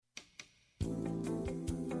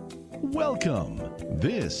Welcome.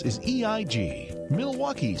 This is EIG,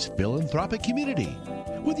 Milwaukee's philanthropic community,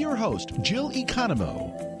 with your host, Jill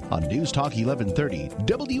Economou, on News Talk 1130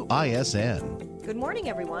 WISN. Good morning,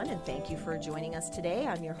 everyone, and thank you for joining us today.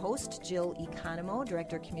 I'm your host, Jill Economou,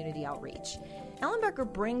 Director of Community Outreach.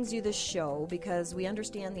 Ellenbecker brings you this show because we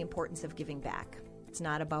understand the importance of giving back. It's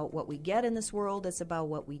not about what we get in this world, it's about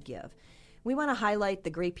what we give. We want to highlight the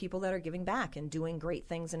great people that are giving back and doing great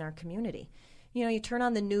things in our community. You know, you turn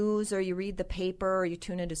on the news or you read the paper or you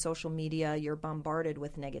tune into social media, you're bombarded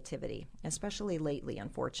with negativity, especially lately,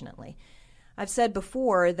 unfortunately. I've said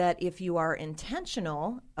before that if you are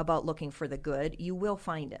intentional about looking for the good, you will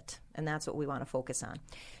find it, and that's what we want to focus on.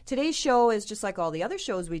 Today's show is just like all the other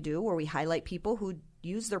shows we do, where we highlight people who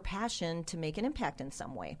use their passion to make an impact in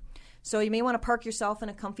some way. So you may want to park yourself in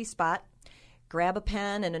a comfy spot, grab a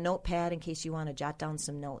pen and a notepad in case you want to jot down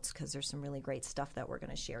some notes, because there's some really great stuff that we're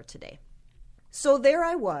going to share today. So there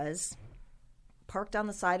I was, parked on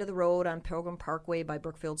the side of the road on Pilgrim Parkway by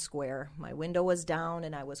Brookfield Square. My window was down,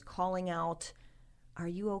 and I was calling out, "Are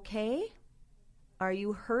you okay? Are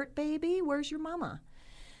you hurt, baby? Where's your mama?"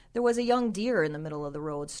 There was a young deer in the middle of the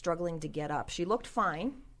road struggling to get up. She looked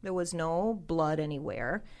fine. There was no blood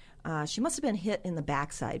anywhere. She must have been hit in the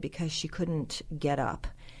backside because she couldn't get up.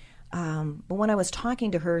 But when I was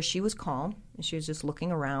talking to her, she was calm, and she was just looking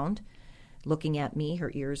around, looking at me.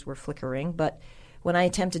 Her ears were flickering. But when I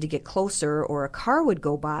attempted to get closer or a car would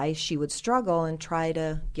go by, she would struggle and try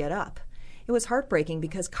to get up. It was heartbreaking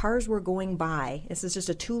because cars were going by. This is just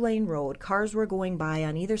a two-lane road. Cars were going by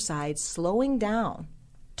on either side, slowing down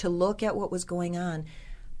to look at what was going on.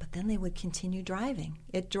 But then they would continue driving.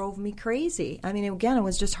 It drove me crazy. I mean, again, it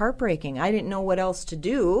was just heartbreaking. I didn't know what else to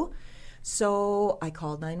do, so I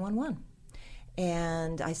called 911.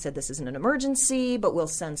 And I said, this isn't an emergency, but we'll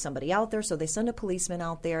send somebody out there. So they send a policeman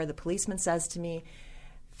out there. The policeman says to me,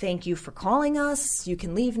 "Thank you for calling us. You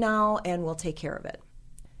can leave now, and we'll take care of it."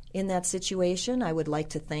 In that situation, I would like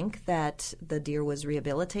to think that the deer was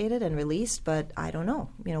rehabilitated and released, but I don't know.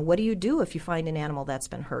 You know, what do you do if you find an animal that's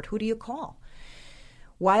been hurt? Who do you call?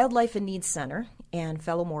 Wildlife and Needs Center and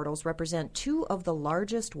Fellow Mortals represent two of the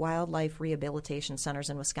largest wildlife rehabilitation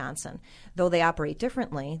centers in Wisconsin. Though they operate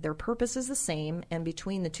differently, their purpose is the same, and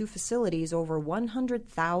between the two facilities, over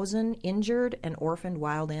 100,000 injured and orphaned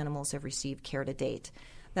wild animals have received care to date.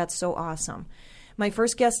 That's so awesome. My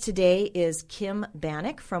first guest today is Kim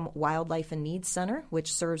Bannock from Wildlife and Needs Center,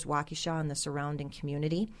 which serves Waukesha and the surrounding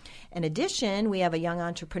community. In addition, we have a young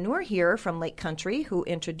entrepreneur here from Lake Country who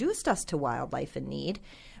introduced us to Wildlife and Need.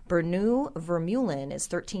 Bernu Vermeulen is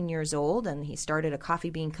 13 years old, and he started a coffee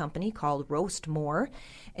bean company called Roast More,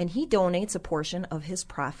 and he donates a portion of his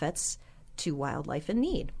profits to Wildlife in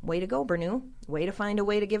Need. Way to go, Bernu. Way to find a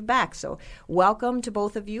way to give back. So welcome to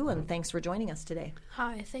both of you, and thanks for joining us today.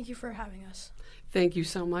 Hi, thank you for having us. Thank you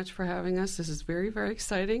so much for having us. This is very, very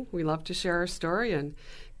exciting. We love to share our story and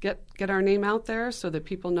get our name out there so that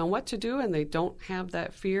people know what to do and they don't have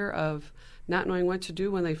that fear of not knowing what to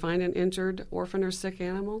do when they find an injured, orphan, or sick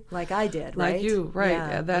animal. Like I did, right? Like you, right.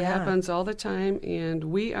 Yeah, that happens all the time, and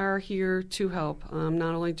we are here to help.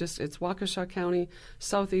 Not only just, it's Waukesha County,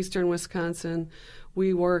 southeastern Wisconsin.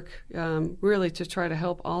 We work really to try to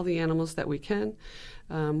help all the animals that we can.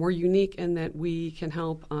 We're unique in that we can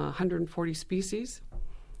help 140 species.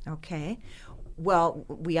 Okay. Well,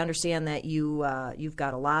 we understand that you've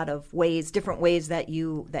got a lot of ways, different ways that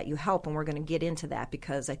you help, and we're going to get into that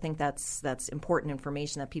because I think that's important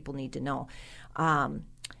information that people need to know.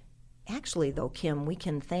 Actually, though, Kim, we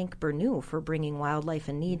can thank Bernu for bringing Wildlife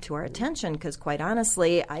in Need to our attention because, quite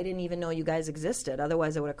honestly, I didn't even know you guys existed.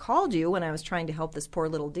 Otherwise, I would have called you when I was trying to help this poor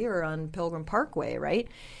little deer on Pilgrim Parkway, right?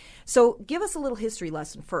 So give us a little history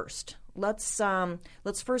lesson first. Let's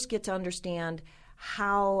first get to understand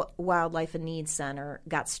how Wildlife and Needs Center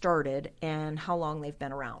got started and how long they've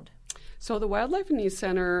been around. So the Wildlife and Needs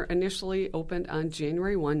Center initially opened on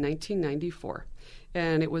January 1, 1994.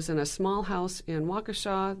 And it was in a small house in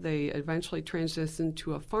Waukesha. They eventually transitioned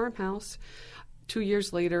to a farmhouse 2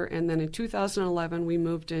 years later, and then in 2011 we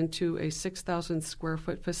moved into a 6,000 square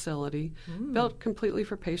foot facility built completely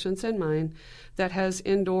for patients in mind that has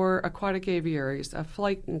indoor aquatic aviaries, a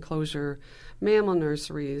flight enclosure, mammal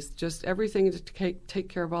nurseries, just everything to take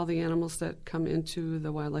care of all the animals that come into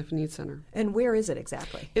the Wildlife and Needs Center. And where is it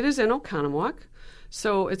exactly? It is in Oconomowoc.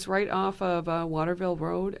 So it's right off of Waterville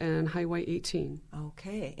Road and Highway 18.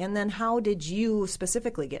 Okay. And then how did you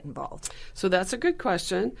specifically get involved? So that's a good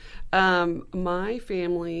question. My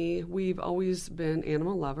family, we've always been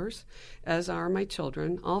animal lovers, as are my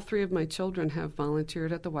children. All 3 of my children have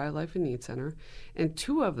volunteered at the Wildlife and Need Center, and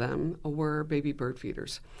 2 of them were baby bird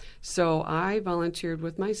feeders. So I volunteered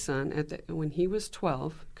with my son when he was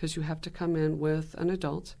 12, because you have to come in with an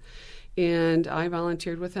adult. And I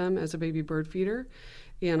volunteered with him as a baby bird feeder,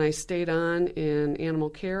 and I stayed on in animal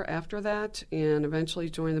care after that and eventually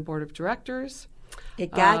joined the board of directors.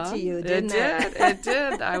 It got to you, didn't it? It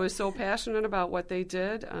did. I was so passionate about what they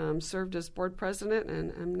did, served as board president,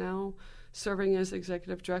 and I'm now serving as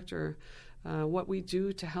executive director. What we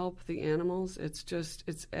do to help the animals, it's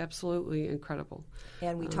absolutely incredible.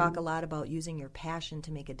 And we talk a lot about using your passion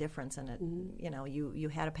to make a difference, and you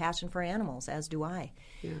had a passion for animals, as do I.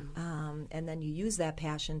 Yeah. And then you use that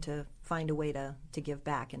passion to find a way to give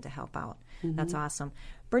back and to help out. That's awesome.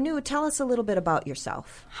 Bernu, tell us a little bit about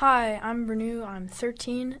yourself. Hi, I'm Bernu. I'm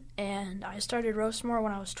 13, and I started Roastmore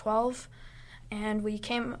when I was 12. And we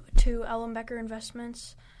came to Ellenbecker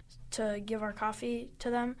Investments to give our coffee to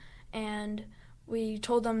them. And we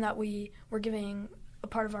told them that we were giving a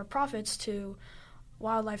part of our profits to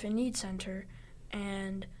Wildlife and Need Center.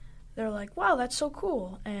 And they're like, wow, that's so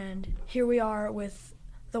cool. And here we are with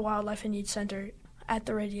the Wildlife and Need Center at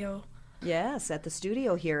the radio. Yes, at the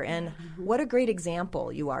studio here. And what a great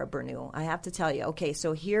example you are, Bernu. I have to tell you. Okay,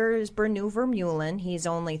 so here's Bernu Vermeulen. He's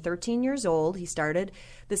only 13 years old. He started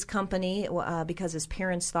this company because his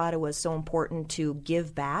parents thought it was so important to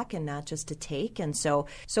give back and not just to take. And so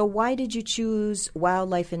why did you choose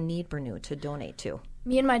Wildlife in Need, Bernu, to donate to?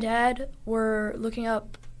 Me and my dad were looking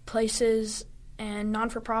up places and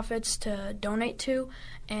non-for-profits to donate to,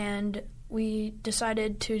 and we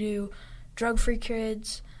decided to do Drug-Free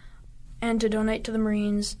Kids and to donate to the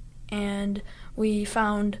Marines, and we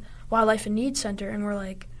found Wildlife and Need Center, and we're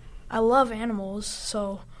like, I love animals,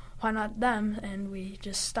 so why not them? And we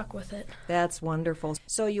just stuck with it. That's wonderful.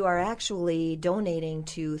 So you are actually donating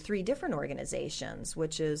to 3 different organizations,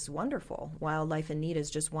 which is wonderful. Wildlife in Need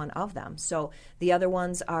is just one of them. So the other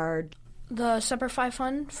ones are? The Semper Fi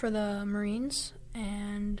Fund for the Marines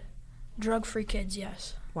and Drug-Free Kids,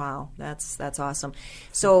 yes. Wow, that's awesome.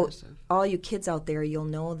 So all you kids out there, you'll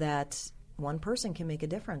know that one person can make a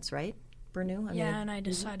difference, right, Bernu? And I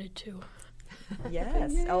decided to.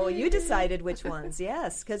 Yes. Oh, you decided which ones.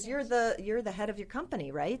 Yes, because you're the head of your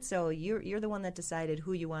company, right? So you're the one that decided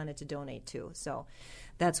who you wanted to donate to. So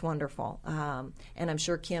that's wonderful. And I'm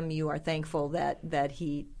sure, Kim, you are thankful that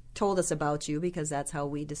he told us about you, because that's how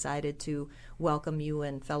we decided to welcome you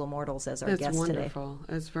and fellow mortals as our guest today.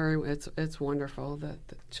 It's wonderful. It's wonderful that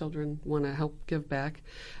the children want to help give back.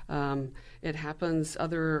 It happens.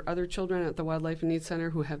 Other children at the Wildlife and Need Center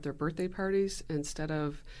who have their birthday parties, instead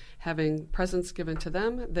of having presents given to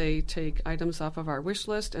them, they take items off of our wish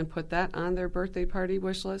list and put that on their birthday party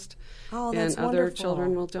wish list. Oh, that's and wonderful. Other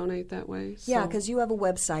children will donate that way. Yeah, because you have a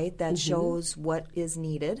website that shows what is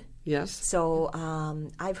needed. Yes. So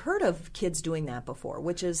I've heard of kids doing that before,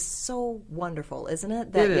 which is so wonderful, isn't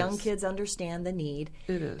it? That young kids understand the need.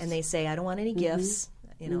 It is. And they say, I don't want any gifts.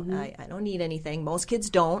 I don't need anything. Most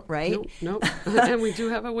kids don't, right? Nope. And we do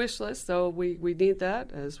have a wish list, so we need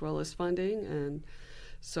that as well as funding. And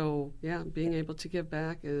so, being able to give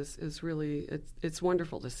back is really, it's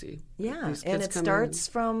wonderful to see. Yeah, and it starts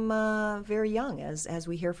from very young, as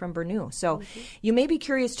we hear from Bernu. So you may be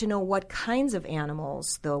curious to know what kinds of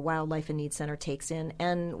animals the Wildlife and Need Center takes in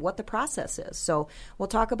and what the process is. So we'll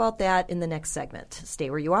talk about that in the next segment.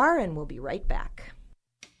 Stay where you are, and we'll be right back.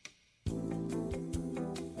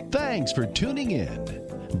 Thanks for tuning in.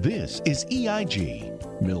 This is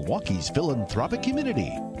EIG, Milwaukee's philanthropic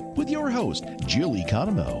community, with your host, Jill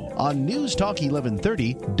Economou, on News Talk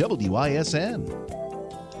 1130 WISN.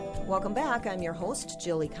 Welcome back. I'm your host,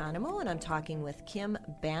 Jill Economou, and I'm talking with Kim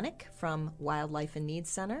Bannock from Wildlife and Need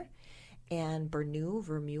Center and Bernu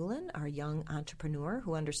Vermeulen, our young entrepreneur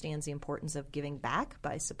who understands the importance of giving back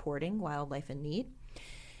by supporting Wildlife in Need.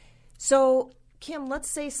 So, Kim, let's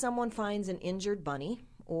say someone finds an injured bunny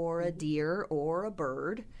or a deer or a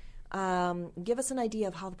bird. Give us an idea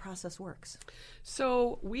of how the process works.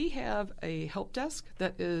 So we have a help desk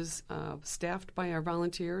that is staffed by our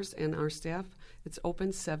volunteers, and our staff, it's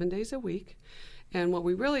open 7 days a week. And what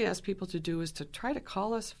we really ask people to do is to try to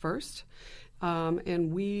call us first.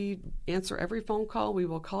 And we answer every phone call. We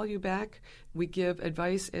will call you back. We give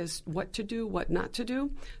advice as what to do, what not to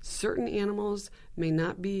do. Certain animals may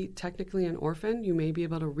not be technically an orphan. You may be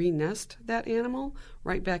able to re-nest that animal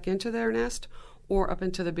right back into their nest, or up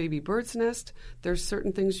into the baby bird's nest. There's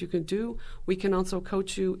certain things you can do. We can also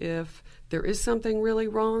coach you if there is something really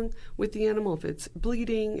wrong with the animal, if it's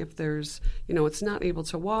bleeding, if there's, it's not able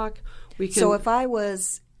to walk. We can. So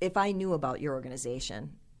if I knew about your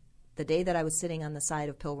organization, the day that I was sitting on the side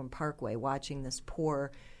of Pilgrim Parkway watching this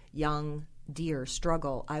poor young deer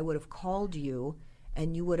struggle, I would have called you,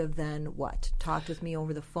 and you would have then what? Talked with me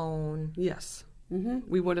over the phone? Yes. Mm-hmm.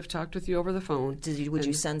 We would have talked with you over the phone. Would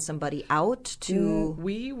you send somebody out to?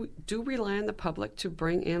 We do rely on the public to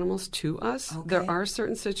bring animals to us. Okay. There are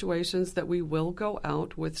certain situations that we will go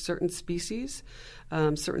out with certain species.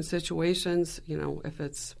 Certain situations, if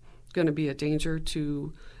it's going to be a danger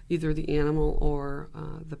to either the animal or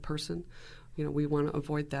the person, we want to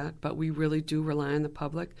avoid that. But we really do rely on the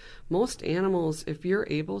public. Most animals, if you're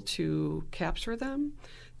able to capture them,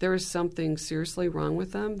 there is something seriously wrong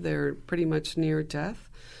with them. They're pretty much near death.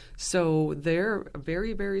 So they're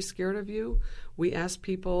very, very scared of you. We ask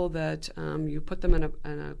people that you put them in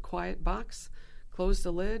a quiet box, close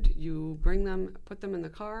the lid, you bring them, put them in the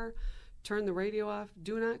car, turn the radio off,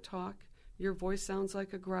 do not talk. Your voice sounds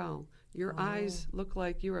like a growl. Your eyes look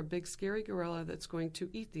like you're a big scary gorilla that's going to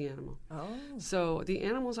eat the animal. Oh. So the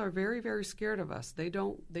animals are very, very scared of us. They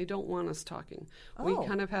don't want us talking. We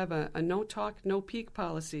kind of have a no talk, no peek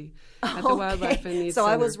policy at the Wildlife and Needs So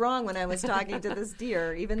Center. I was wrong when I was talking to this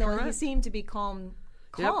deer, even though he seemed to be calm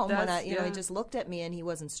when he just looked at me and he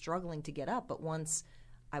wasn't struggling to get up. But once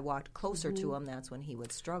I walked closer to him, that's when he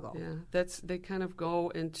would struggle. Yeah, they kind of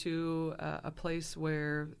go into a place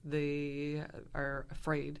where they are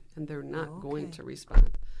afraid and they're not going to respond.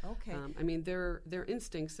 Okay. Their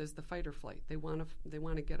instincts is the fight or flight. They want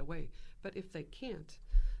to get away. But if they can't,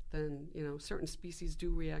 then certain species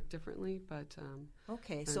do react differently. But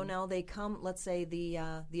so now they come. Let's say the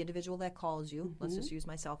individual that calls you. Let's just use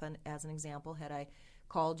myself as an example. Had I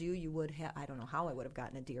called you, you would have, I don't know how I would have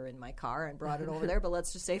gotten a deer in my car and brought it over there, but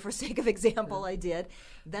let's just say for sake of example I did.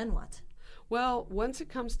 Then what? Well, once it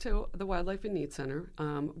comes to the Wildlife and Needs Center,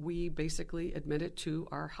 we basically admit it to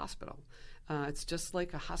our hospital. It's just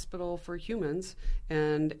like a hospital for humans,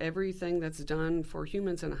 and everything that's done for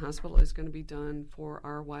humans in a hospital is going to be done for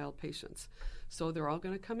our wild patients. So they're all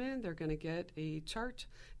going to come in, they're going to get a chart,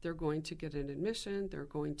 they're going to get an admission, they're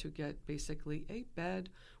going to get basically a bed,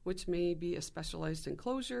 which may be a specialized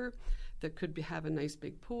enclosure that could have a nice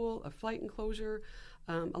big pool, a flight enclosure.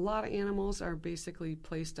 A lot of animals are basically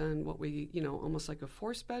placed on what we, almost like a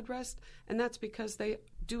forced bed rest, and that's because they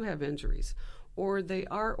do have injuries or they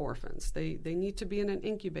are orphans. They need to be in an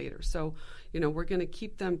incubator. So, we're going to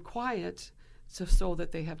keep them quiet so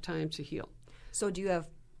that they have time to heal. So do you have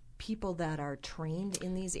people that are trained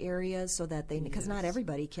in these areas so that because not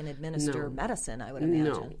everybody can administer medicine, I would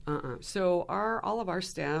imagine. No. So all of our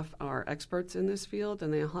staff are experts in this field,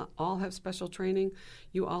 and they all have special training.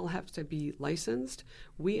 You all have to be licensed.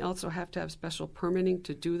 We also have to have special permitting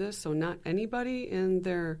to do this, so not anybody in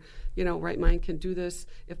their right mind can do this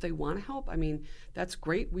if they want to help. That's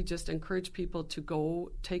great. We just encourage people to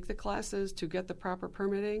go take the classes to get the proper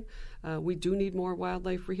permitting. We do need more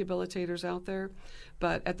wildlife rehabilitators out there,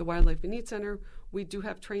 but at the Wildlife and Needs Center, we do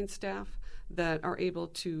have trained staff that are able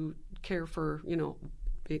to care for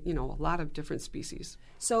a lot of different species.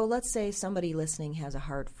 So let's say somebody listening has a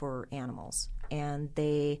heart for animals, and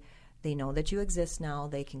they know that you exist now.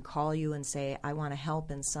 They can call you and say, I want to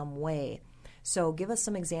help in some way. So give us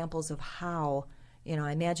some examples of how,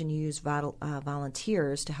 I imagine you use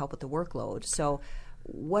volunteers to help with the workload. So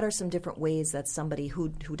what are some different ways that somebody who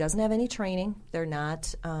doesn't have any training, they're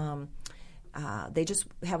not, they just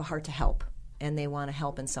have a heart to help, and they want to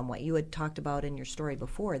help in some way? You had talked about in your story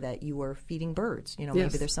before that you were feeding birds. Yes.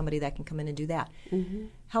 Maybe there's somebody that can come in and do that. Mm-hmm.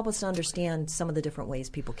 Help us to understand some of the different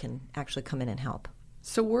ways people can actually come in and help.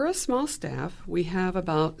 So we're a small staff. We have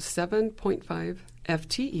about 7.5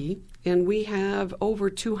 FTE, and we have over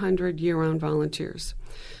 200 year-round volunteers.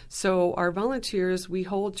 So our volunteers, we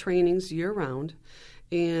hold trainings year-round,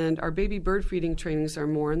 and our baby bird feeding trainings are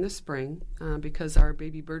more in the spring because our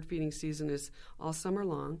baby bird feeding season is all summer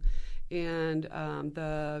long. And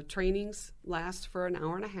the trainings last for an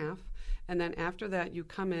hour and a half, and then after that you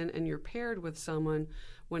come in and you're paired with someone.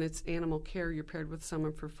 When it's animal care, you're paired with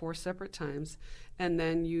someone for 4 separate times, and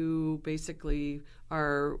then you basically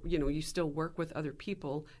are, you still work with other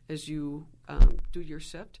people as you do your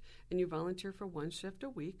shift, and you volunteer for 1 shift a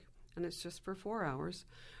week, and it's just for 4 hours.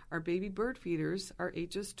 Our baby bird feeders are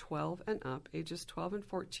ages 12 and up. Ages 12 and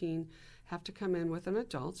 14 have to come in with an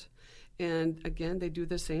adult, and again, they do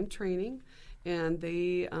the same training, and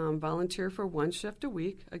they volunteer for 1 shift a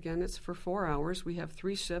week. Again, it's for 4 hours. We have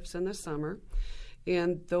 3 shifts in the summer.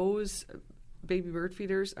 And those baby bird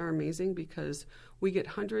feeders are amazing because we get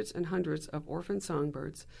hundreds and hundreds of orphan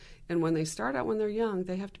songbirds. And when they start out when they're young,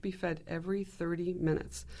 they have to be fed every 30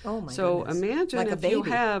 minutes. Oh, my So goodness. imagine Like a if you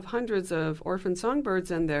baby. have hundreds of orphan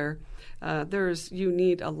songbirds in there, you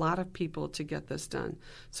need a lot of people to get this done.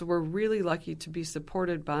 So we're really lucky to be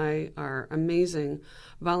supported by our amazing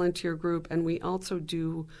volunteer group. And we also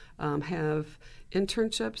do have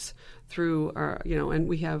internships through our, and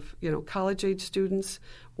we have, college-age students,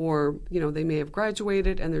 or, they may have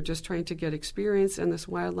graduated and they're just trying to get experience in this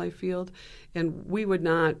wildlife field. And we would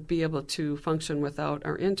not be able to function without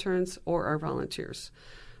our interns or our volunteers.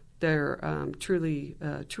 They're truly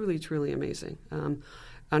amazing.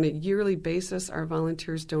 On a yearly basis, our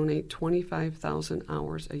volunteers donate 25,000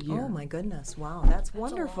 hours a year. Oh, my goodness. Wow. That's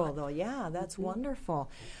wonderful, though. Yeah, that's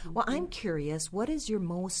wonderful. Well, I'm curious, what is your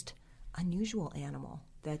most unusual animal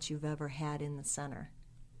that you've ever had in the center?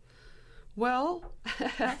 Well,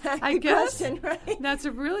 I Good guess question, right? that's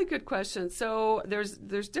a really good question. So there's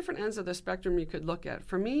different ends of the spectrum you could look at.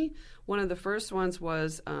 For me, one of the first ones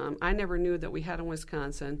was I never knew that we had in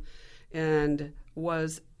Wisconsin, and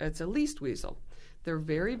it's a least weasel. They're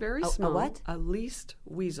very, very small. A what? A least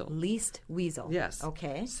weasel. Least weasel. Yes.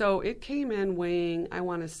 Okay. So it came in weighing, I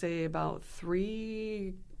want to say, about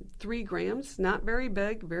 3 grams. Not very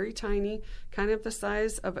big, very tiny, kind of the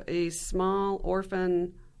size of a small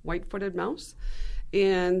orphan white-footed mouse.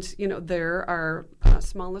 And, they're our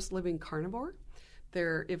smallest living carnivore.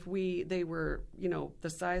 If they were, the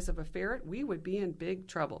size of a ferret, we would be in big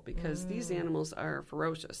trouble because these animals are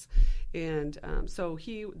ferocious. And so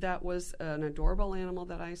that was an adorable animal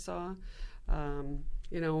that I saw.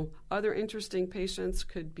 Other interesting patients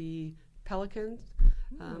could be pelicans.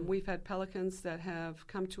 We've had pelicans that have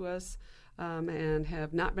come to us and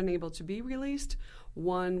have not been able to be released.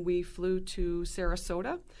 One, we flew to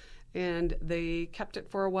Sarasota, and they kept it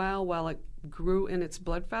for a while it grew in its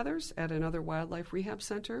blood feathers at another wildlife rehab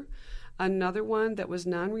center. Another one that was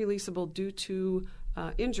non-releasable due to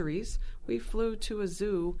injuries, we flew to a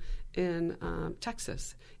zoo in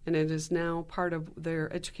Texas, and it is now part of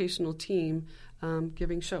their educational team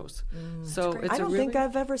giving shows. So it's I don't think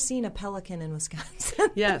I've ever seen a pelican in Wisconsin.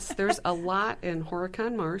 Yes, there's a lot in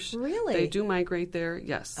Horicon Marsh. Really? They do migrate there,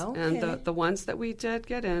 yes. Okay. And the ones that we did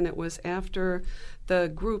get in, it was after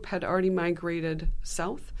the group had already migrated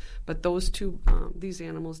south, but these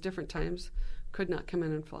animals, different times, could not come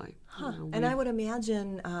in and fly. Huh. And I would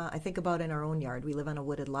imagine, I think about in our own yard, we live on a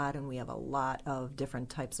wooded lot and we have a lot of different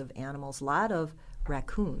types of animals, a lot of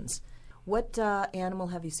raccoons. What animal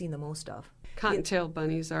have you seen the most of? Cottontail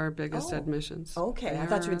bunnies are our biggest admissions. Okay, They I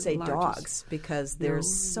thought you are would say largest. dogs because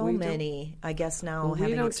there's so we many. I guess now Well, we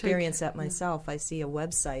having don't experienced that myself, I see a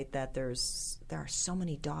website that there are so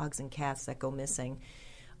many dogs and cats that go missing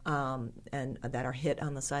and that are hit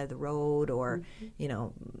on the side of the road or,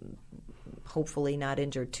 hopefully not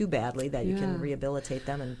injured too badly that you can rehabilitate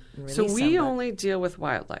them and release them. So we only deal with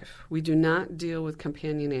wildlife. We do not deal with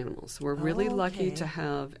companion animals. We're really lucky to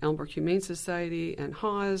have Elmbrook Humane Society and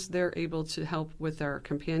Haws. They're able to help with our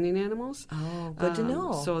companion animals. Oh, good to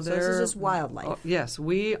know. So this is just wildlife. Yes,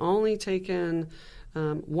 we only take in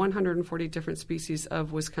 140 different species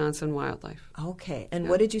of Wisconsin wildlife. Okay. And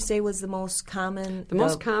what did you say was the most common? The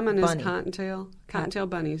most common bunny. is cottontail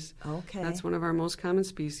bunnies. Okay. That's one of our most common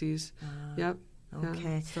species. Yep.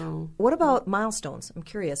 Okay. Yeah, so what about milestones? I'm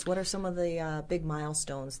curious. What are some of the big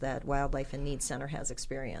milestones that Wildlife and Need Center has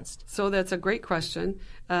experienced? So that's a great question.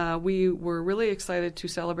 We were really excited to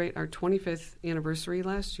celebrate our 25th anniversary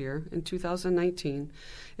last year in 2019.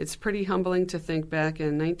 It's pretty humbling to think back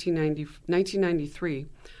in 1993,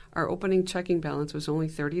 our opening checking balance was only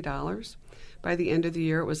 $30. By the end of the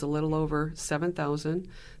year, it was a little over $7,000.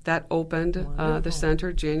 That opened the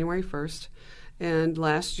center January 1st. And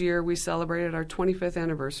last year, we celebrated our 25th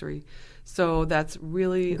anniversary. So that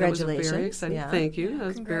was very exciting. Yeah. Thank you. That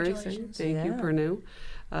was very exciting. Thank you, Pernue.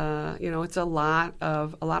 It's a lot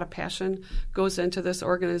of passion goes into this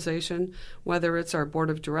organization, whether it's our board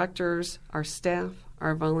of directors, our staff,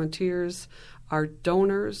 our volunteers, our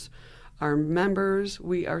donors, our members.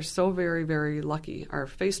 We are so very, very lucky. Our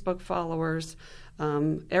Facebook followers.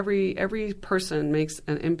 Every person makes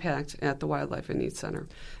an impact at the Wildlife and Need Center.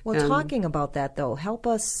 Well, talking about that, though, help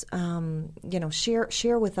us,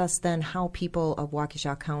 share with us then how people of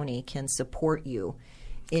Waukesha County can support you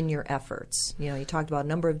in your efforts? You know, you talked about a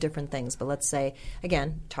number of different things, but let's say,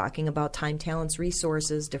 again, talking about time, talents,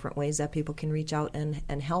 resources, different ways that people can reach out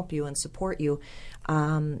and help you and support you.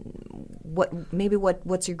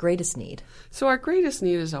 What's your greatest need? So our greatest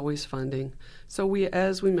need is always funding. So we,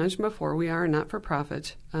 as we mentioned before, we are a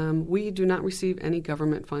not-for-profit. We do not receive any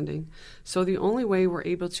government funding. So the only way we're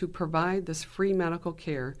able to provide this free medical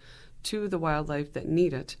care to the wildlife that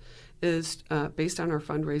need it is based on our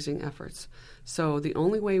fundraising efforts. So the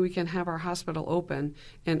only way we can have our hospital open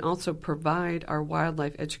and also provide our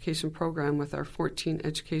wildlife education program with our 14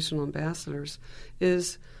 educational ambassadors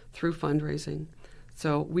is through fundraising.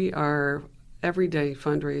 So we are every day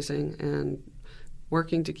fundraising and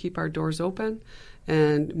working to keep our doors open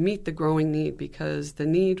and meet the growing need, because the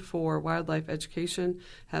need for wildlife education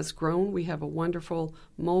has grown. We have a wonderful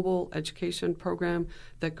mobile education program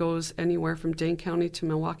that goes anywhere from Dane County to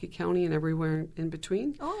Milwaukee County and everywhere in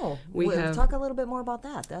between. Oh, we'll talk a little bit more about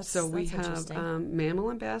that. That's have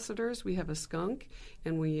mammal ambassadors. We have a skunk,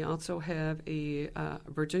 and we also have a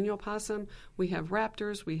Virginia opossum. We have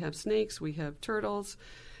raptors. We have snakes. We have turtles,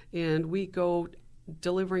 and we go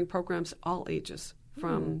delivering programs all ages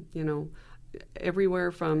from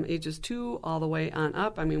everywhere from ages 2 all the way on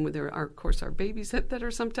up. I mean, there are, of course, our babies that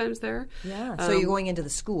are sometimes there. Yeah. So you're going into the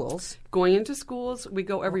schools. Going into schools, we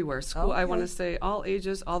go everywhere. School. Okay. I want to say all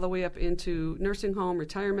ages, all the way up into nursing home,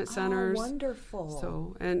 retirement centers. Oh, wonderful.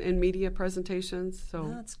 So and media presentations.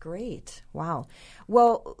 So that's great. Wow.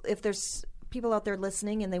 Well, if there's people out there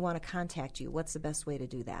listening and they want to contact you, what's the best way to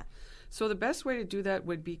do that? So the best way to do that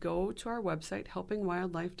would be go to our website,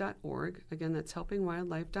 helpingwildlife.org. Again, that's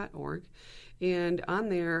helpingwildlife.org. And on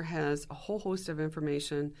there has a whole host of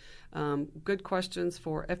information, good questions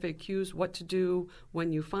for FAQs, what to do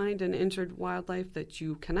when you find an injured wildlife that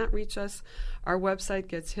you cannot reach us. Our website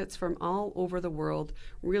gets hits from all over the world,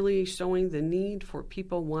 really showing the need for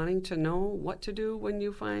people wanting to know what to do when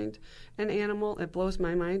you find an animal. It blows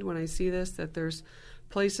my mind when I see this, that there's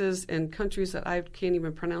places and countries that I can't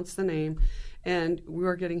even pronounce the name, and we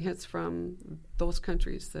are getting hits from those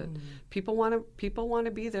countries that people want to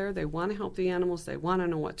be there. They want to help the animals. They want to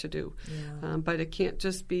know what to do. Yeah. But it can't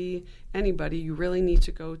just be anybody. You really need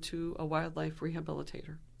to go to a wildlife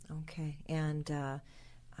rehabilitator. Okay, and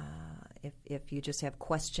if you just have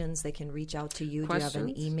questions, they can reach out to you. Do you have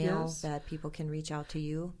an email that people can reach out to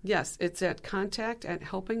you? Yes, it's at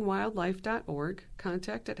contact@helpingwildlife.org,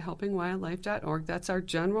 contact@helpingwildlife.org. That's our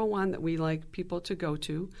general one that we like people to go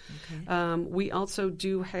to. Okay. We also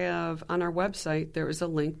do have on our website, there is a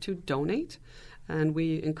link to donate, and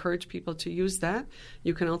we encourage people to use that.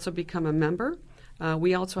 You can also become a member.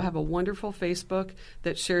 We also have a wonderful Facebook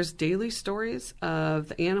that shares daily stories of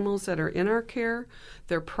the animals that are in our care,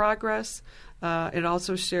 their progress. It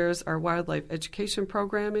also shares our wildlife education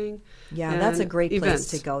programming. Yeah, that's a great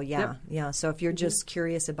events. Place to go. Yeah, yeah. So if you're just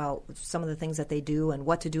curious about some of the things that they do and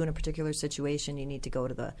what to do in a particular situation, you need to go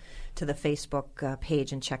to the Facebook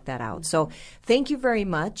page and check that out. So thank you very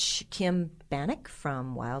much, Kim Bannock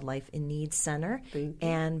from Wildlife in Need Center,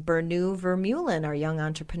 and Bernu Vermeulen, our young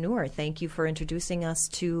entrepreneur. Thank you for introducing us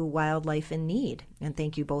to Wildlife in Need, and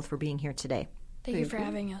thank you both for being here today. Thank you for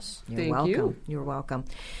having us. You're welcome. You're welcome.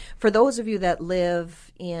 For those of you that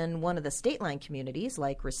live in one of the state line communities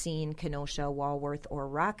like Racine, Kenosha, Walworth, or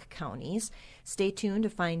Rock counties, stay tuned to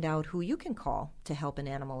find out who you can call to help an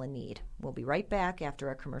animal in need. We'll be right back after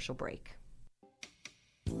a commercial break.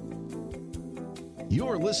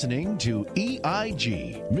 You're listening to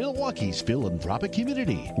EIG, Milwaukee's philanthropic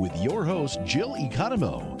community, with your host, Jill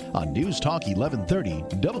Economou, on News Talk 1130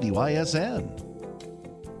 WISN.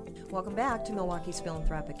 Welcome back to Milwaukee's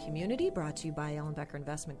Philanthropic Community, brought to you by Ellenbecker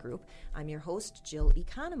Investment Group. I'm your host, Jill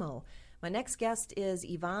Economou. My next guest is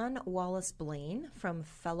Yvonne Wallace-Blaine from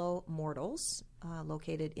Fellow Mortals,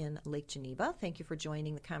 located in Lake Geneva. Thank you for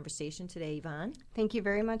joining the conversation today, Yvonne. Thank you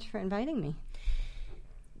very much for inviting me.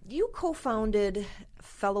 You co-founded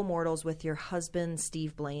Fellow Mortals with your husband,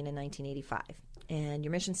 Steve Blaine, in 1985. And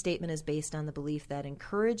your mission statement is based on the belief that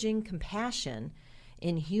encouraging compassion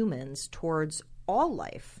in humans towards all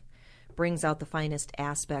life brings out the finest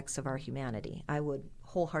aspects of our humanity. I would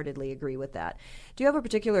wholeheartedly agree with that. Do you have a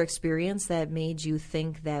particular experience that made you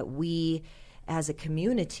think that we as a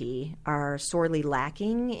community are sorely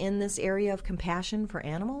lacking in this area of compassion for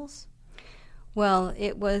animals? Well,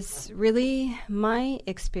 it was really my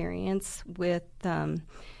experience with,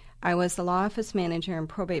 I was the law office manager and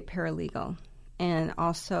probate paralegal, and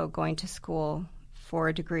also going to school for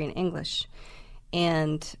a degree in English.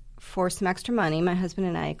 And for some extra money, my husband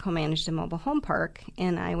and I co-managed a mobile home park,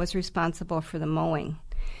 and I was responsible for the mowing.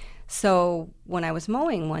 So when I was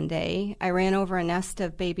mowing one day, I ran over a nest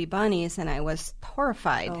of baby bunnies, and I was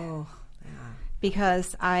horrified. Oh, yeah.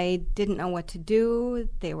 Because I didn't know what to do.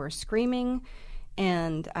 They were screaming,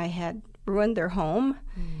 and I had ruined their home.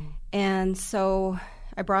 And so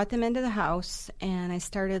I brought them into the house, and I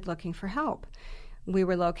started looking for help. We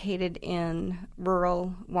were located in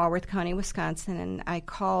rural Walworth County, Wisconsin, and I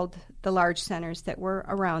called the large centers that were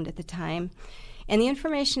around at the time. And the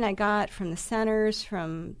information I got from the centers,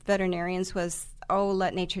 from veterinarians, was,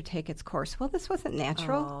 let nature take its course. Well, this wasn't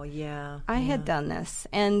natural. Oh, yeah. I had done this.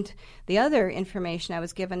 And the other information I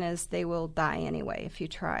was given is they will die anyway if you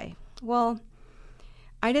try. Well,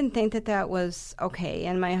 I didn't think that was okay,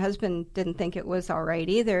 and my husband didn't think it was all right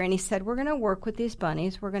either. And he said, we're going to work with these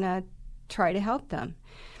bunnies. We're going to try to help them.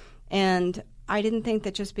 And I didn't think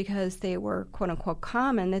that just because they were, quote-unquote,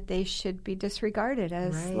 common, that they should be disregarded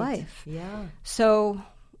as life. Yeah. So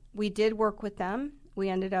we did work with them. We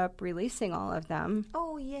ended up releasing all of them.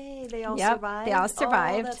 Oh, yay. They all Yep, survived? they all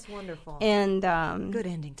survived. Oh, that's wonderful. And good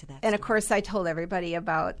ending to that And, of story. course, I told everybody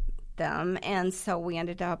about them. And so we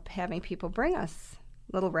ended up having people bring us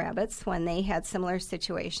little rabbits when they had similar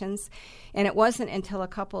situations. And it wasn't until a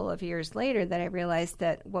couple of years later that I realized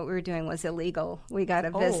that what we were doing was illegal. We got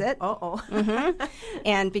a visit.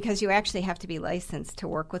 And because you actually have to be licensed to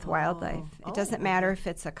work with wildlife. It doesn't matter if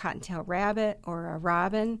it's a cottontail rabbit or a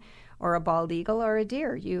robin or a bald eagle or a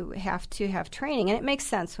deer. You have to have training. And it makes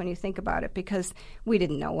sense when you think about it because we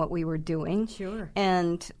didn't know what we were doing. Sure.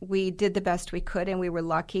 And we did the best we could, and we were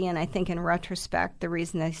lucky. And I think in retrospect, the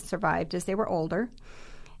reason they survived is they were older.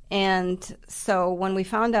 And so when we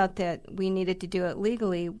found out that we needed to do it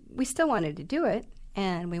legally, we still wanted to do it.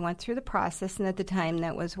 And we went through the process. And at the time,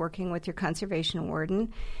 that was working with your conservation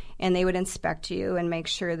warden. And they would inspect you and make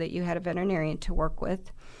sure that you had a veterinarian to work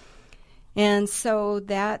with. And so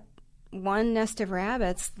that one nest of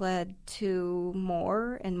rabbits led to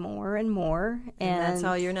more and more and more. And that's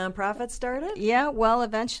how your nonprofit started? Yeah, well,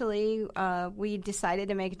 eventually we decided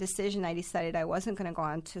to make a decision. I decided I wasn't going to go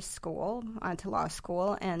on to law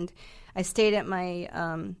school, and I stayed at my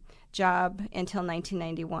job until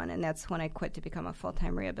 1991, and that's when I quit to become a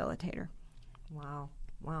full-time rehabilitator.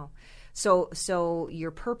 Wow. So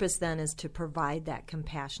your purpose then is to provide that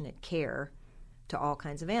compassionate care to all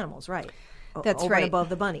kinds of animals, right? That's over right. and above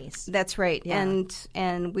the bunnies. That's right. Yeah.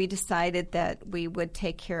 And we decided that we would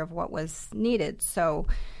take care of what was needed. So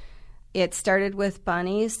it started with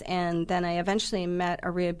bunnies, and then I eventually met a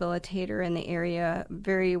rehabilitator in the area, a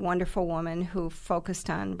very wonderful woman who focused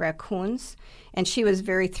on raccoons. And she was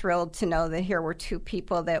very thrilled to know that here were two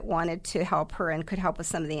people that wanted to help her and could help with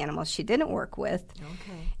some of the animals she didn't work with.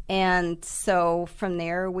 Okay. And so from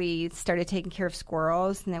there, we started taking care of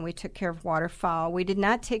squirrels, and then we took care of waterfowl. We did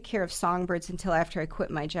not take care of songbirds until after I quit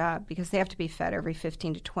my job because they have to be fed every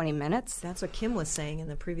 15 to 20 minutes. That's what Kim was saying in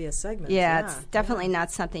the previous segment. Yeah, it's definitely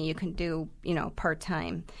not something you can do,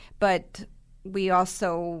 part-time. But we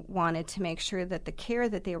also wanted to make sure that the care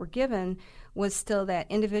that they were given was still that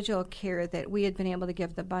individual care that we had been able to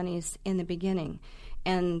give the bunnies in the beginning.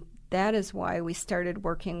 And that is why we started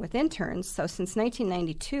working with interns. So since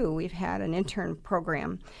 1992, we've had an intern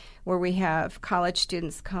program where we have college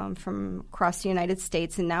students come from across the United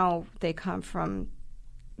States, and now they come from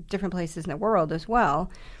different places in the world as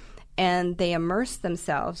well. And they immerse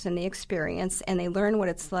themselves in the experience, and they learn what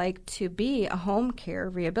it's like to be a home care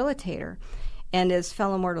rehabilitator. And as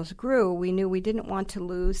Fellow Mortals grew, we knew we didn't want to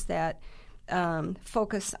lose that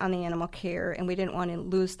focus on the animal care, and we didn't want to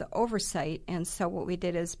lose the oversight. And so what we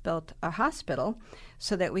did is built a hospital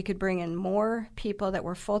so that we could bring in more people that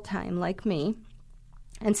were full-time like me.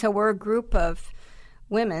 And so we're a group of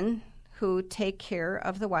women who take care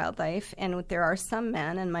of the wildlife, and there are some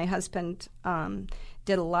men, and my husband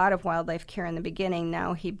did a lot of wildlife care in the beginning.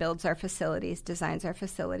 Now he builds our facilities, designs our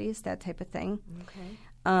facilities, that type of thing.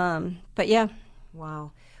 Okay. But yeah.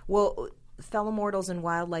 Wow. Well, Fellow Mortals and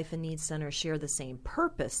Wildlife and Needs Center share the same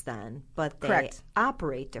purpose then, but they Correct.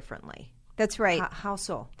 operate differently. That's right. How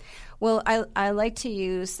so? Well, I like to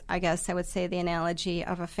use, I guess I would say, the analogy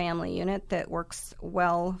of a family unit that works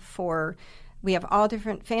well for, we have all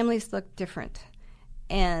different, families look different,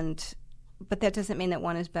 but that doesn't mean that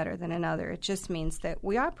one is better than another. It just means that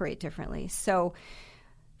we operate differently. So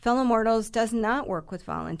Fellow Mortals does not work with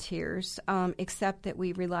volunteers, except that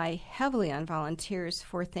we rely heavily on volunteers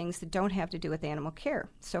for things that don't have to do with animal care.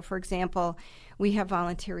 So, for example, we have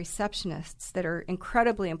volunteer receptionists that are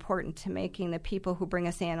incredibly important to making the people who bring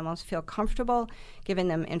us animals feel comfortable, giving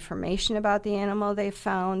them information about the animal they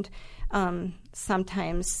found,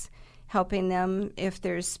 sometimes helping them if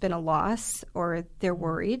there's been a loss or they're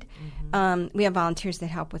worried. We have volunteers that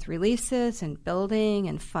help with releases and building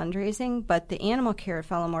and fundraising, but the animal care at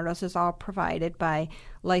Fellow Mortals is all provided by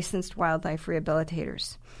licensed wildlife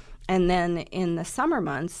rehabilitators. And then in the summer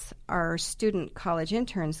months, our student college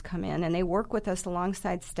interns come in and they work with us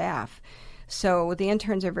alongside staff. So the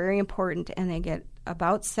interns are very important, and they get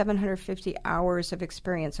about 750 hours of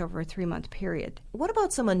experience over a 3-month period. What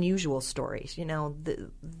about some unusual stories?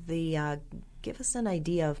 Give us an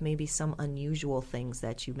idea of maybe some unusual things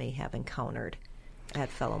that you may have encountered at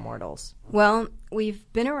Fellow Mortals. Well, we've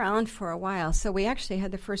been around for a while, so we actually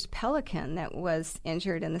had the first pelican that was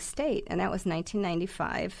injured in the state, and that was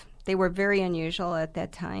 1995. They were very unusual at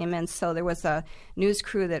that time, and so there was a news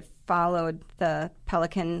crew that followed the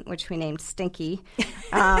pelican, which we named Stinky.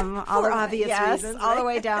 For obvious reasons, all the right?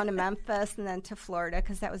 way down to Memphis and then to Florida,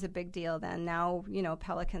 because that was a big deal then. Now,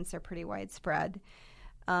 pelicans are pretty widespread.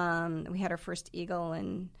 We had our first eagle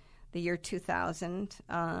in the year 2000,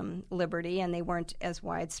 Liberty, and they weren't as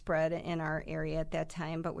widespread in our area at that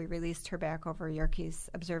time, but we released her back over Yerkes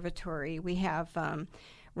Observatory. We have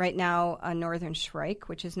right now a northern shrike,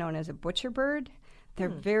 which is known as a butcher bird. They're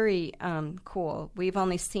very cool. We've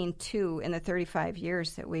only seen 2 in the 35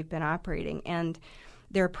 years that we've been operating, and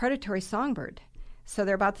they're a predatory songbird. So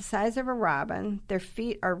they're about the size of a robin. Their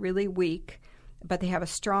feet are really weak, but they have a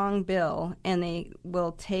strong bill, and they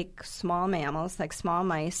will take small mammals like small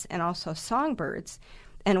mice and also songbirds.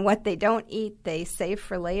 And what they don't eat, they save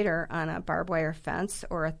for later on a barbed wire fence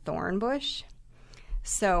or a thorn bush.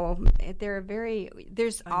 So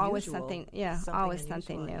there's Unusual. always something, always unusual.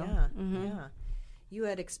 something new. Yeah, yeah. You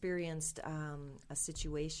had experienced a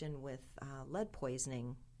situation with lead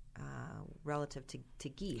poisoning relative to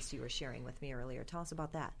geese you were sharing with me earlier. Tell us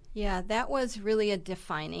about that. Yeah, that was really a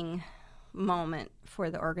defining moment for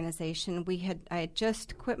the organization. I had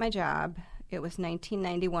just quit my job. It was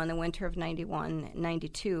 1991, the winter of 91,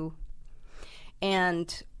 92.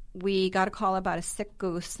 And we got a call about a sick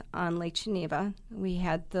goose on Lake Geneva. We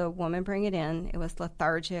had the woman bring it in. It was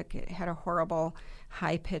lethargic. It had a horrible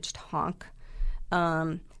high-pitched honk.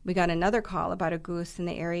 We got another call about a goose in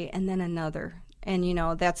the area, and then another. And,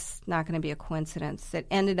 that's not going to be a coincidence. It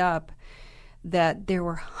ended up that there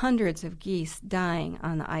were hundreds of geese dying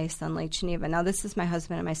on the ice on Lake Geneva. Now, this is my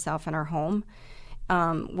husband and myself in our home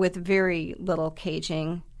with very little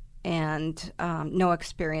caging and no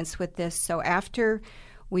experience with this. So after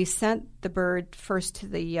we sent the bird first to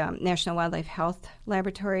the National Wildlife Health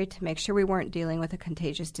Laboratory to make sure we weren't dealing with a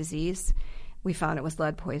contagious disease, we found it was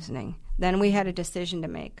lead poisoning. Then we had a decision to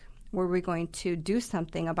make. Were we going to do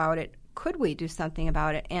something about it? Could we do something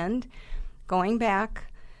about it? And going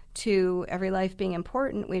back to every life being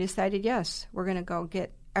important, we decided, yes, we're going to go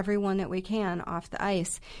get everyone that we can off the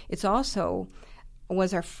ice. It's also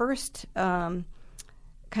was our first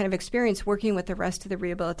kind of experience working with the rest of the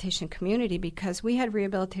rehabilitation community, because we had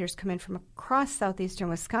rehabilitators come in from across southeastern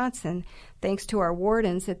Wisconsin, thanks to our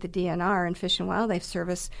wardens at the DNR and Fish and Wildlife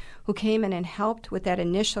Service, who came in and helped with that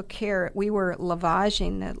initial care. We were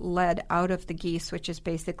lavaging the lead out of the geese, which is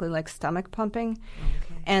basically like stomach pumping,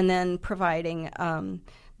 and then providing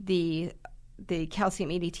the calcium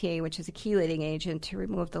EDTA, which is a chelating agent to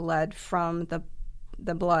remove the lead from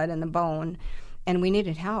the blood and the bone. And we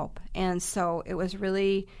needed help. And so it was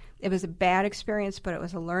a bad experience, but it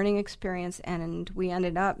was a learning experience, and we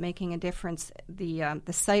ended up making a difference. The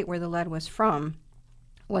site where the lead was from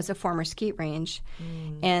was a former skeet range,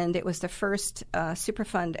 and it was the first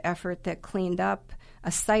Superfund effort that cleaned up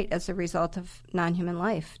a site as a result of non-human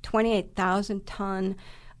life. 28,000 ton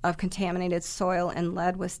of contaminated soil and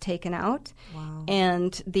lead was taken out. Wow.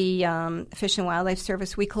 And the Fish and Wildlife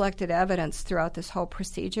Service, we collected evidence throughout this whole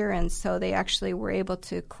procedure, and so they actually were able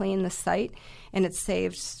to clean the site, and it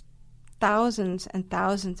saved thousands and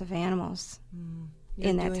thousands of animals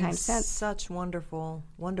in that time since. Such wonderful,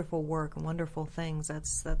 wonderful work and wonderful things.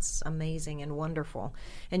 That's amazing and wonderful.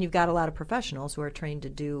 And you've got a lot of professionals who are trained to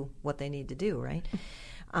do what they need to do, right?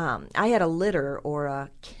 I had a litter, or a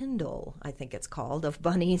Kindle, I think it's called, of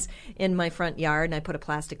bunnies in my front yard, and I put a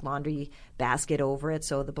plastic laundry basket over it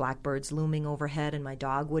so the blackbirds looming overhead and my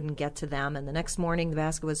dog wouldn't get to them. And the next morning the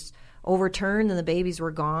basket was overturned and the babies were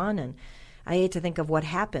gone, and I hate to think of what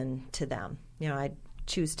happened to them. I'd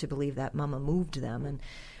choose to believe that Mama moved them.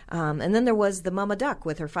 And then there was the Mama Duck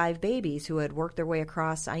with her 5 babies who had worked their way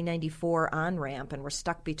across I-94 on-ramp and were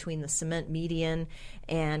stuck between the cement median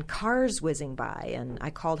and cars whizzing by. And I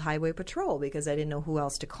called Highway Patrol because I didn't know who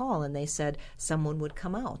else to call, and they said someone would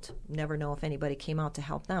come out. Never know if anybody came out to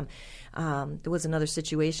help them. There was another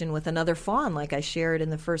situation with another fawn, like I shared in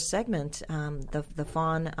the first segment, the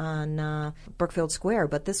fawn on Brookfield Square.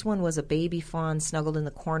 But this one was a baby fawn snuggled in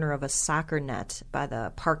the corner of a soccer net by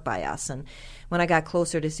the park by us. And when I got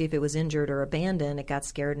closer to see if it was injured or abandoned, it got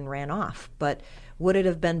scared and ran off. But would it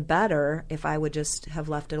have been better if I would just have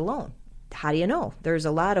left it alone? How do you know? There's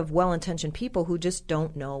a lot of well-intentioned people who just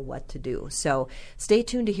don't know what to do. So stay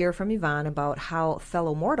tuned to hear from Yvonne about how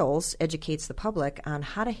Fellow Mortals educates the public on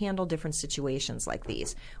how to handle different situations like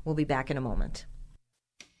these. We'll be back in a moment.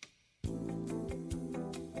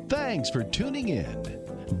 Thanks for tuning in.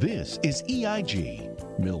 This is EIG,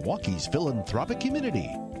 Milwaukee's philanthropic community,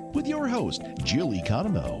 with your host, Jill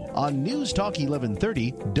Economou, on News Talk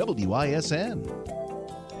 1130 WISN.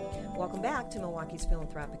 Welcome back to Milwaukee's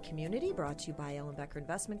Philanthropic Community, brought to you by Ellenbecker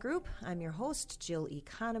Investment Group. I'm your host, Jill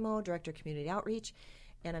Economou, Director of Community Outreach,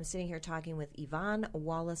 and I'm sitting here talking with Yvonne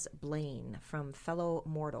Wallace-Blaine from Fellow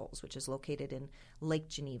Mortals, which is located in Lake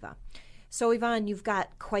Geneva. So, Yvonne, you've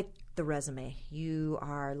got quite the resume. You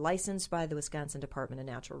are licensed by the Wisconsin Department of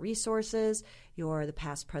Natural Resources. You're the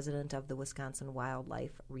past president of the Wisconsin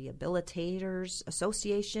Wildlife Rehabilitators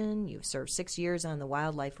Association. You've served 6 years on the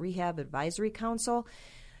Wildlife Rehab Advisory Council.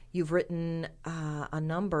 You've written a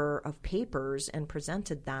number of papers and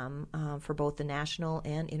presented them for both the National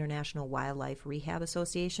and International Wildlife Rehab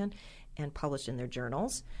Association and published in their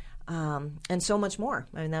journals, and so much more.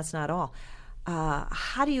 I mean, that's not all.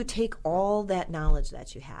 How do you take all that knowledge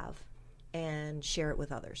that you have and share it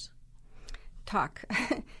with others? Talk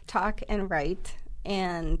and write.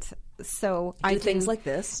 And so I do things like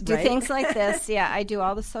this. Do right? things like this. Yeah, I do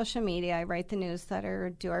all the social media. I write the newsletter,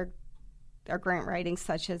 do our grant writing,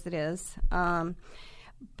 such as it is.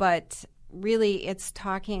 But really, it's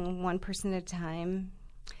talking one person at a time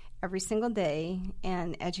every single day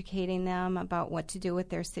and educating them about what to do with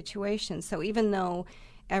their situation. So even though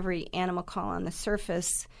every animal call on the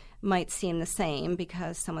surface might seem the same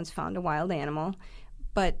because someone's found a wild animal,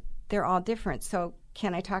 but they're all different. So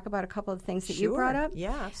can I talk about a couple of things that you brought up?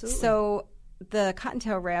 Yeah, absolutely. So the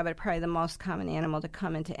cottontail rabbit, probably the most common animal to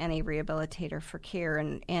come into any rehabilitator for care,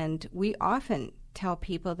 and we often tell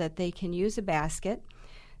people that they can use a basket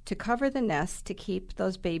to cover the nest to keep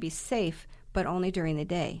those babies safe, but only during the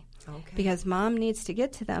day. Okay. Because mom needs to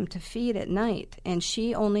get to them to feed at night, and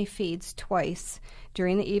she only feeds twice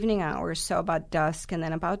during the evening hours, so about dusk and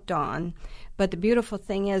then about dawn. But the beautiful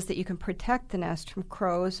thing is that you can protect the nest from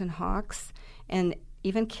crows and hawks and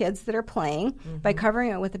even kids that are playing by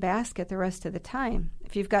covering it with a basket the rest of the time.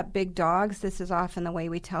 If you've got big dogs, this is often the way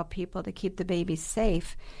we tell people to keep the babies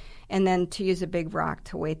safe, and then to use a big rock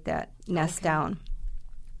to weight that nest down.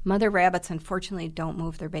 Mother rabbits, unfortunately, don't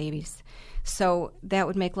move their babies. So that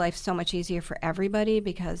would make life so much easier for everybody,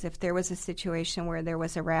 because if there was a situation where there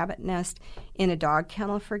was a rabbit nest in a dog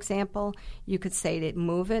kennel, for example, you could say to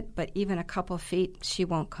move it, but even a couple feet, she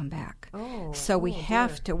won't come back. So we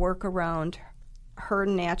have to work around her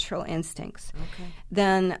natural instincts. Okay.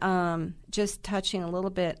 Then just touching a little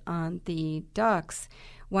bit on the ducks,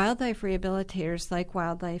 wildlife rehabilitators like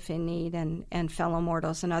Wildlife in Need and Fellow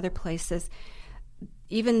Mortals and other places,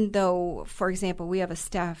 even though, for example, we have a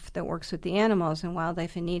staff that works with the animals and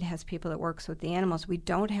Wildlife in Need has people that works with the animals, we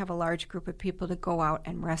don't have a large group of people to go out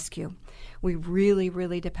and rescue. We really,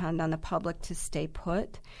 really depend on the public to stay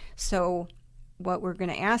put. So what we're going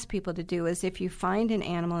to ask people to do is, if you find an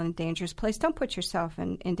animal in a dangerous place, don't put yourself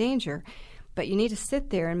in danger, but you need to sit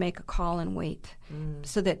there and make a call and wait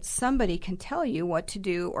so that somebody can tell you what to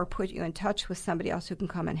do or put you in touch with somebody else who can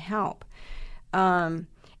come and help.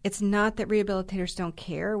 It's not that rehabilitators don't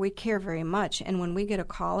care. We care very much. And when we get a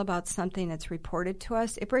call about something that's reported to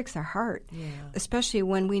us, it breaks our heart, especially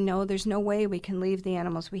when we know there's no way we can leave the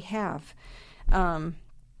animals we have.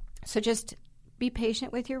 So just be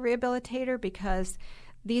patient with your rehabilitator, because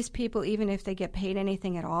these people, even if they get paid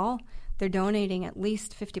anything at all, they're donating at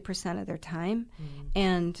least 50% of their time.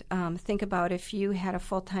 And think about if you had a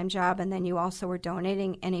full-time job and then you also were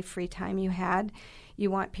donating any free time you had. You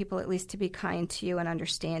want people at least to be kind to you and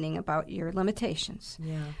understanding about your limitations.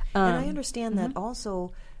 Yeah. And I understand that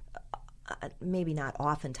also, maybe not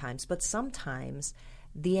oftentimes, but sometimes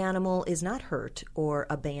the animal is not hurt or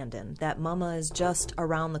abandoned, that mama is just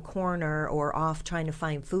around the corner or off trying to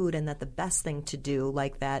find food, and that the best thing to do,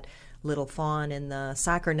 like that little fawn in the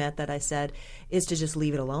soccer net that I said, is to just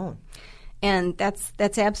leave it alone. And that's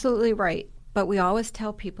absolutely right. But we always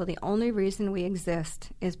tell people the only reason we exist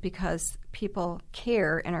is because people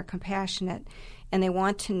care and are compassionate, and they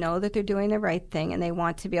want to know that they're doing the right thing, and they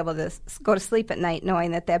want to be able to go to sleep at night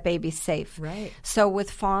knowing that that baby's safe. Right. So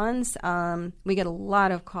with fawns, we get a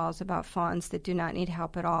lot of calls about fawns that do not need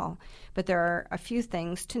help at all. But there are a few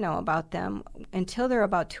things to know about them. Until they're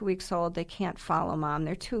about 2 weeks old, they can't follow mom.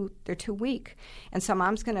 They're too weak. And so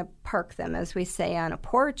mom's going to park them, as we say, on a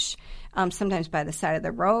porch, sometimes by the side of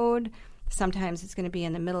the road. Sometimes it's going to be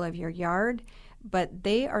in the middle of your yard. But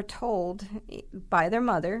they are told by their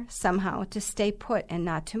mother somehow to stay put and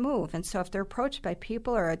not to move. And so if they're approached by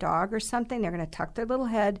people or a dog or something, they're going to tuck their little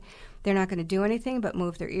head. They're not going to do anything but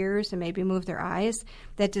move their ears and maybe move their eyes.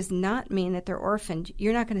 That does not mean that they're orphaned.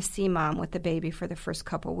 You're not going to see mom with the baby for the first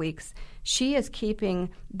couple weeks. She is keeping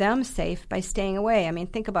them safe by staying away. I mean,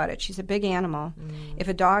 think about it. She's a big animal. If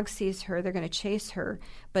a dog sees her, they're going to chase her.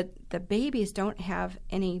 But the babies don't have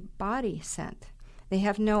any body scent. They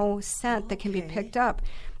have no scent that can be picked up.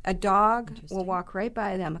 A dog will walk right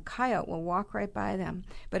by them. A coyote will walk right by them.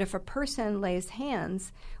 But if a person lays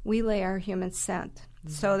hands, we lay our human scent.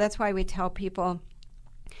 So that's why we tell people,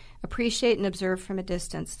 appreciate and observe from a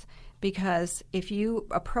distance. Because if you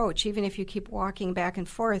approach, even if you keep walking back and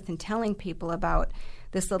forth and telling people about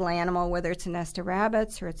this little animal, whether it's a nest of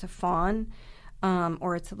rabbits or it's a fawn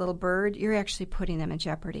or it's a little bird, you're actually putting them in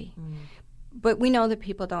jeopardy. But we know that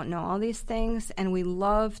people don't know all these things, and we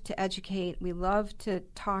love to educate. We love to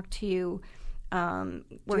talk to you. Do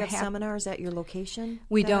you have seminars at your location?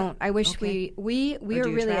 We don't. I wish we are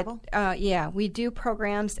really travel? We do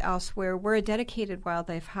programs elsewhere. We're a dedicated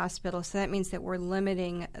wildlife hospital, so that means that we're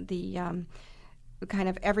limiting the kind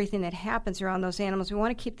of everything that happens around those animals. We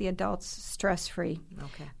want to keep the adults stress-free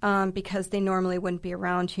because they normally wouldn't be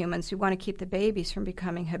around humans. We want to keep the babies from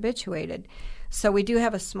becoming habituated. So we do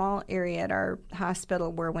have a small area at our hospital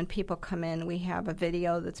where when people come in, we have a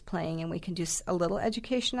video that's playing, and we can do a little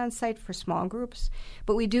education on site for small groups.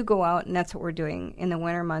 But we do go out, and that's what we're doing in the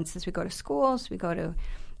winter months is we go to schools, we go to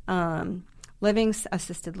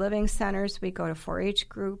assisted living centers, we go to 4-H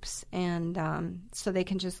groups, and so they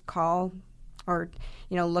can just call or,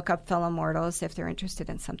 look up Fellow Mortals if they're interested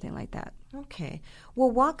in something like that. Okay.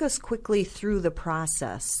 Well, walk us quickly through the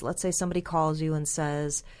process. Let's say somebody calls you and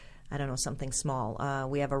says, I don't know, something small.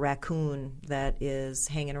 We have a raccoon that is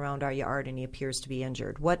hanging around our yard and he appears to be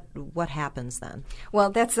injured. What happens then?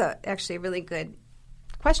 Well, that's actually a really good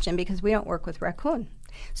question because we don't work with raccoon.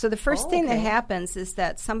 So the first thing that happens is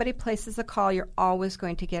that somebody places a call. You're always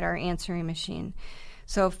going to get our answering machine.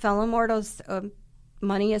 So Fellow Mortals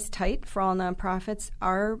money is tight for all nonprofits.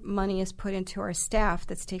 Our money is put into our staff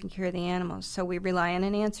that's taking care of the animals. So we rely on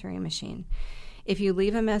an answering machine. If you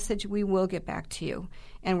leave a message, we will get back to you,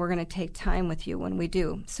 and we're going to take time with you when we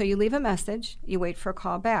do. So you leave a message, you wait for a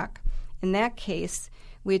call back. In that case,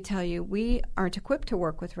 we tell you we aren't equipped to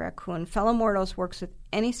work with raccoon. Fellow Mortals works with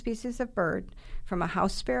any species of bird, from a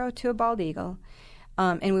house sparrow to a bald eagle,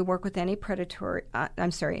 and we work with any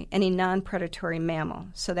any non-predatory mammal.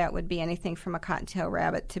 So that would be anything from a cottontail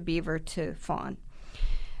rabbit to beaver to fawn.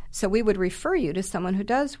 So we would refer you to someone who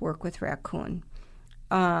does work with raccoon.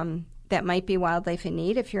 That might be Wildlife in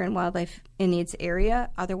Need if you're in Wildlife in Need's area.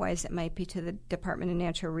 Otherwise, it might be to the Department of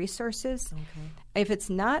Natural Resources. Okay. If it's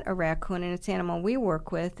not a raccoon and it's an animal we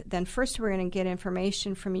work with, then first we're going to get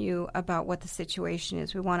information from you about what the situation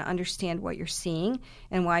is. We want to understand what you're seeing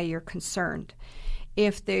and why you're concerned.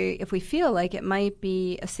 If we feel like it might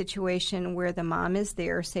be a situation where the mom is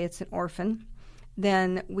there, say it's an orphan,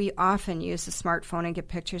 then we often use the smartphone and get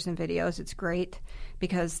pictures and videos. It's great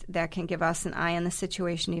because that can give us an eye on the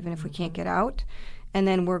situation even if we can't get out. And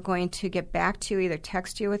then we're going to get back to you, either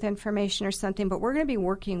text you with information or something, but we're going to be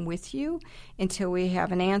working with you until we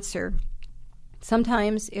have an answer.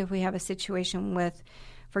 Sometimes if we have a situation with,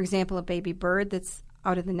 for example, a baby bird that's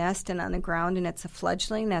out of the nest and on the ground and it's a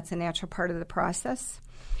fledgling, that's a natural part of the process.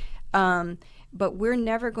 But we're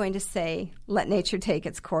never going to say, let nature take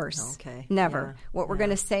its course. Okay. Never. Yeah. What we're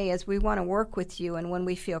going to say is we want to work with you, and when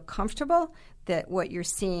we feel comfortable that what you're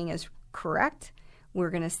seeing is correct, we're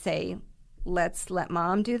going to say, let's let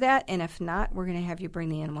mom do that, and if not, we're going to have you bring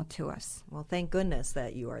the animal to us. Well, thank goodness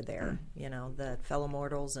that you are there. The Fellow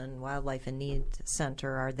Mortals and Wildlife in Need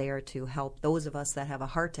Center are there to help those of us that have a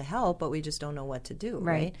heart to help, but we just don't know what to do,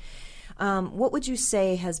 right? What would you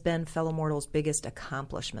say has been Fellow Mortals' biggest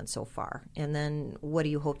accomplishment so far? And then what do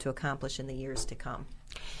you hope to accomplish in the years to come?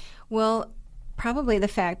 Well, probably the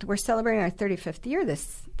fact we're celebrating our 35th year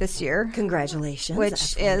this year. Congratulations.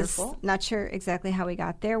 Which is not sure exactly how we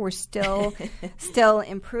got there. We're still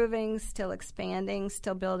improving, still expanding,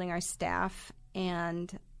 still building our staff.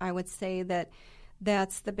 And I would say that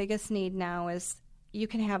That's the biggest need now is you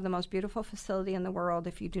can have the most beautiful facility in the world.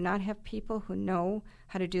 If you do not have people who know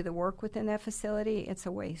how to do the work within that facility, it's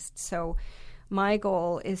a waste. So my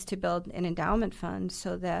goal is to build an endowment fund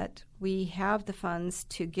so that we have the funds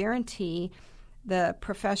to guarantee the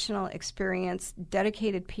professional, experienced,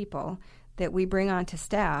 dedicated people that we bring onto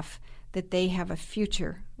staff, that they have a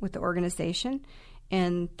future with the organization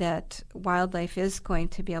and that wildlife is going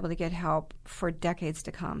to be able to get help for decades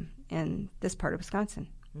to come in this part of Wisconsin.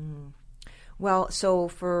 Mm. Well, so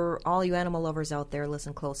for all you animal lovers out there,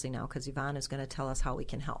 listen closely now because Yvonne is going to tell us how we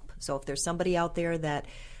can help. So if there's somebody out there that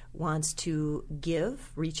wants to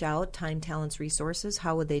give, reach out, time, talents, resources,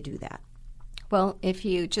 how would they do that? Well, if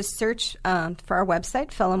you just search for our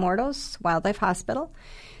website, Fellow Mortals Wildlife Hospital,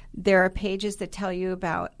 there are pages that tell you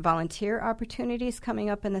about volunteer opportunities coming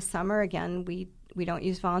up in the summer. Again, we don't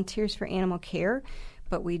use volunteers for animal care,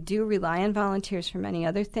 but we do rely on volunteers for many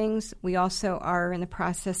other things. We also are in the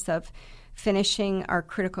process of finishing our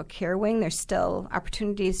critical care wing. There's still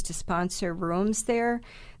opportunities to sponsor rooms there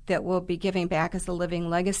that will be giving back as a living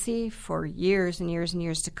legacy for years and years and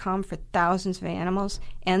years to come for thousands of animals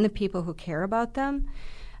and the people who care about them.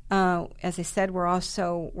 As I said, we're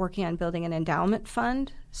also working on building an endowment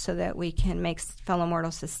fund so that we can make Fellow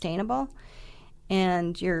Mortals sustainable.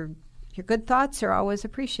 And your good thoughts are always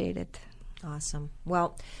appreciated. Awesome.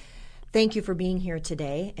 Well, thank you for being here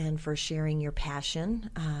today and for sharing your passion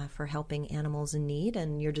for helping animals in need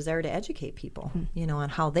and your desire to educate people, on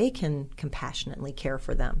how they can compassionately care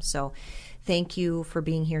for them. So thank you for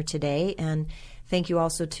being here today. And thank you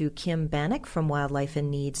also to Kim Bannock from Wildlife in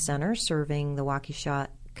Need Center, serving the Waukesha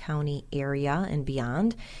County area and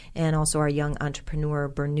beyond, and also our young entrepreneur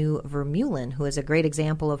Bernu Vermeulen, who is a great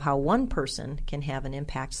example of how one person can have an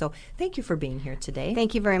impact. So thank you for being here today.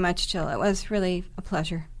 Thank you very much, Jill. It was really a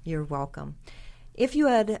pleasure. You're welcome. If you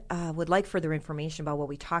would like further information about what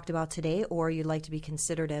we talked about today, or you'd like to be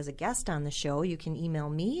considered as a guest on the show, you can email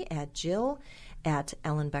me at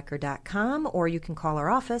jill@ellenbecker.com, or you can call our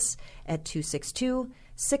office at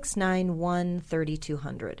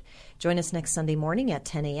 262-691-3200. Join us next Sunday morning at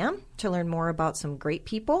 10 a.m. to learn more about some great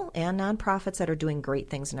people and nonprofits that are doing great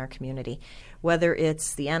things in our community. Whether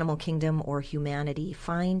it's the animal kingdom or humanity,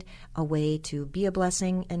 find a way to be a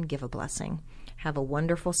blessing and give a blessing. Have a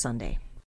wonderful Sunday.